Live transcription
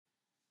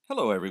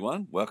Hello,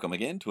 everyone. Welcome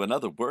again to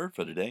another Word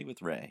for Today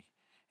with Ray.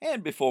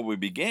 And before we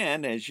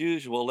begin, as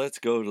usual, let's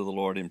go to the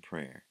Lord in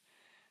prayer.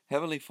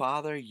 Heavenly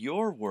Father,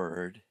 your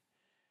Word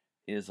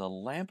is a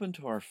lamp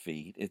unto our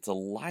feet, it's a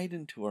light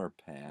unto our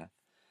path.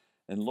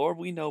 And Lord,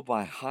 we know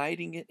by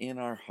hiding it in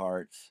our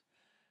hearts,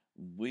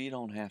 we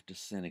don't have to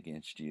sin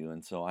against you.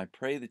 And so I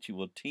pray that you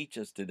will teach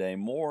us today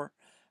more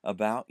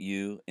about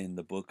you in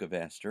the book of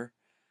Esther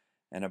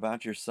and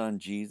about your Son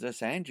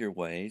Jesus and your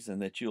ways,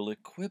 and that you'll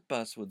equip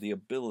us with the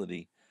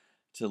ability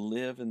to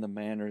live in the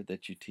manner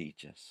that you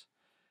teach us.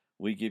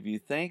 We give you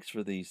thanks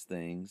for these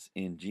things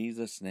in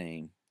Jesus'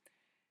 name.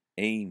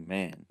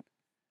 Amen.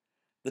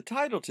 The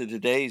title to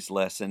today's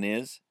lesson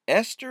is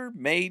Esther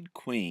Made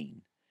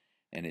Queen,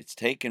 and it's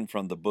taken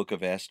from the book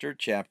of Esther,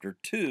 chapter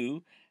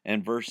 2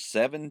 and verse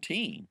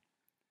 17.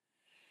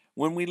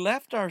 When we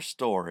left our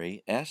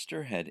story,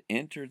 Esther had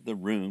entered the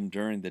room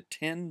during the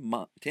 10th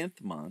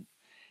month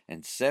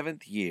and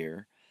 7th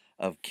year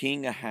of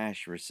King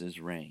Ahasuerus'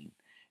 reign,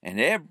 and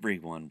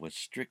everyone was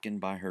stricken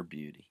by her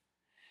beauty.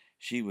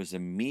 She was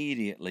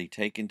immediately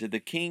taken to the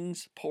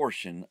king's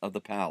portion of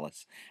the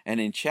palace, and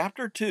in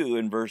chapter 2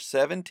 and verse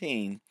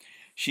 17,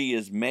 she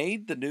is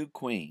made the new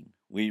queen.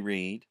 We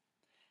read,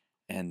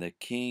 "And the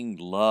king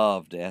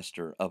loved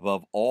Esther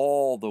above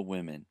all the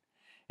women,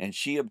 and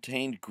she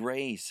obtained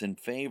grace and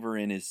favor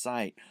in his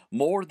sight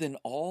more than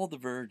all the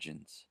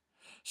virgins,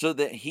 so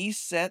that he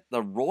set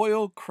the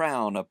royal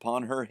crown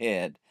upon her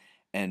head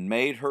and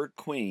made her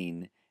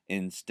queen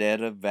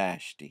instead of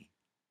Vashti."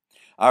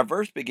 Our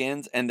verse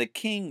begins, "And the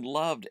king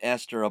loved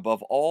Esther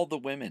above all the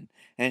women,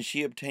 and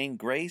she obtained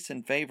grace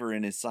and favor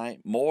in his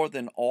sight more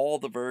than all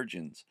the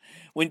virgins."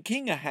 When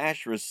King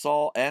Ahasuerus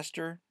saw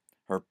Esther,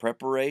 her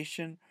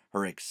preparation,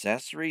 her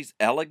accessories,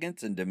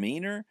 elegance, and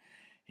demeanor,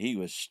 he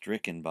was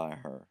stricken by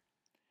her.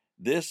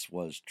 This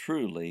was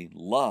truly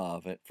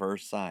love at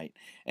first sight,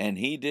 and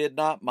he did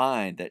not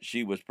mind that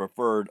she was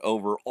preferred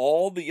over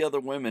all the other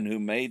women who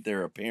made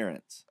their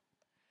appearance.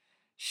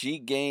 She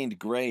gained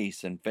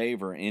grace and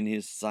favor in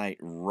his sight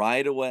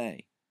right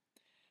away.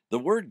 The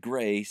word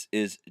grace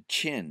is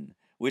chin,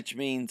 which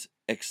means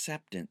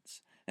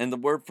acceptance, and the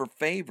word for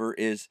favor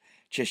is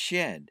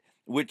chesed,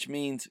 which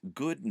means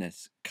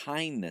goodness,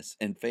 kindness,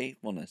 and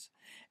faithfulness.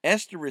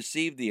 Esther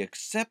received the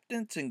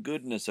acceptance and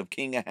goodness of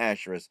King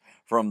Ahasuerus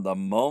from the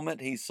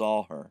moment he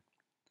saw her.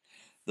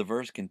 The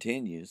verse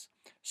continues,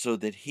 "So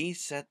that he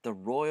set the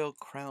royal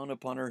crown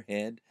upon her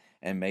head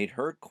and made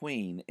her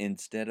queen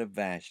instead of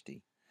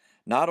Vashti."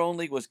 Not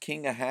only was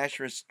King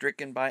Ahasuerus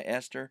stricken by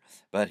Esther,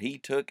 but he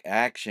took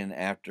action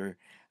after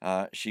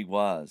he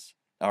was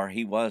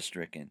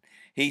stricken.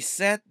 He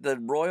set the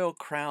royal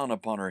crown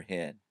upon her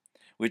head,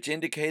 which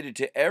indicated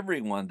to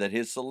everyone that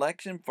his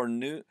selection for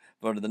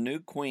the new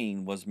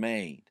queen was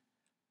made.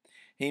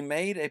 He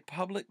made a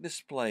public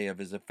display of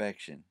his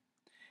affection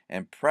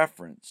and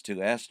preference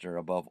to Esther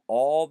above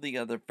all the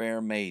other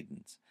fair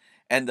maidens,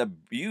 and the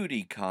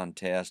beauty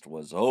contest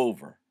was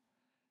over.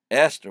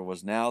 Esther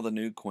was now the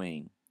new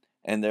queen,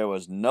 and there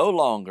was no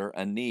longer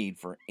a need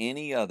for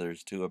any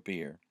others to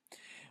appear.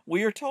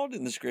 We are told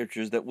in the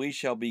scriptures that we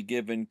shall be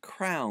given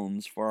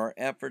crowns for our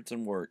efforts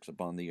and works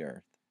upon the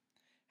earth.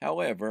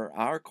 However,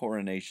 our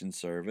coronation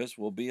service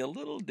will be a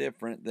little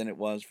different than it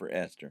was for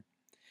Esther.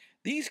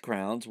 These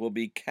crowns will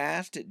be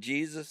cast at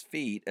Jesus'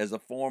 feet as a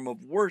form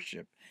of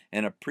worship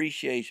and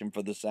appreciation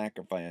for the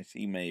sacrifice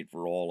he made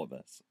for all of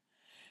us.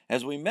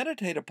 As we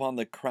meditate upon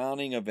the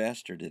crowning of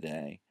Esther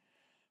today,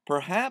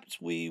 perhaps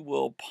we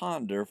will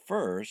ponder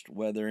first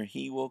whether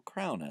he will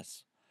crown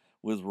us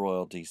with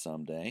royalty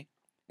someday,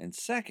 and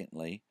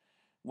secondly,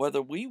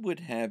 whether we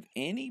would have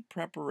any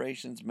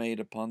preparations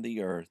made upon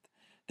the earth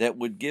that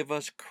would give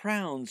us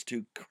crowns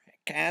to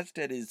cast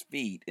at his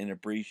feet in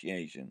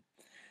appreciation.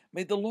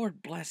 May the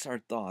Lord bless our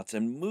thoughts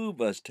and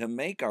move us to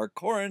make our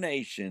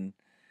coronation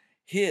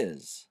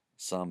his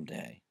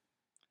someday.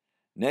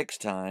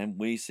 Next time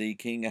we see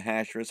King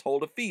Ahasuerus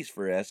hold a feast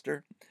for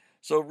Esther,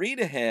 so read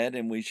ahead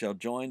and we shall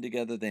join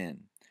together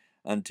then.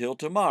 Until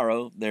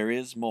tomorrow, there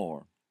is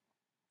more.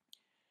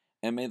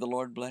 And may the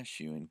Lord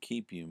bless you and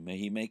keep you. May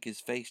he make his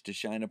face to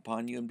shine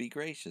upon you and be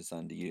gracious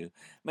unto you.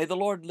 May the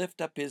Lord lift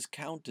up his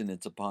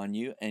countenance upon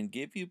you and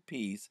give you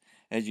peace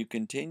as you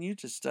continue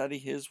to study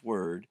his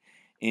word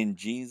in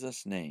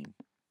Jesus' name.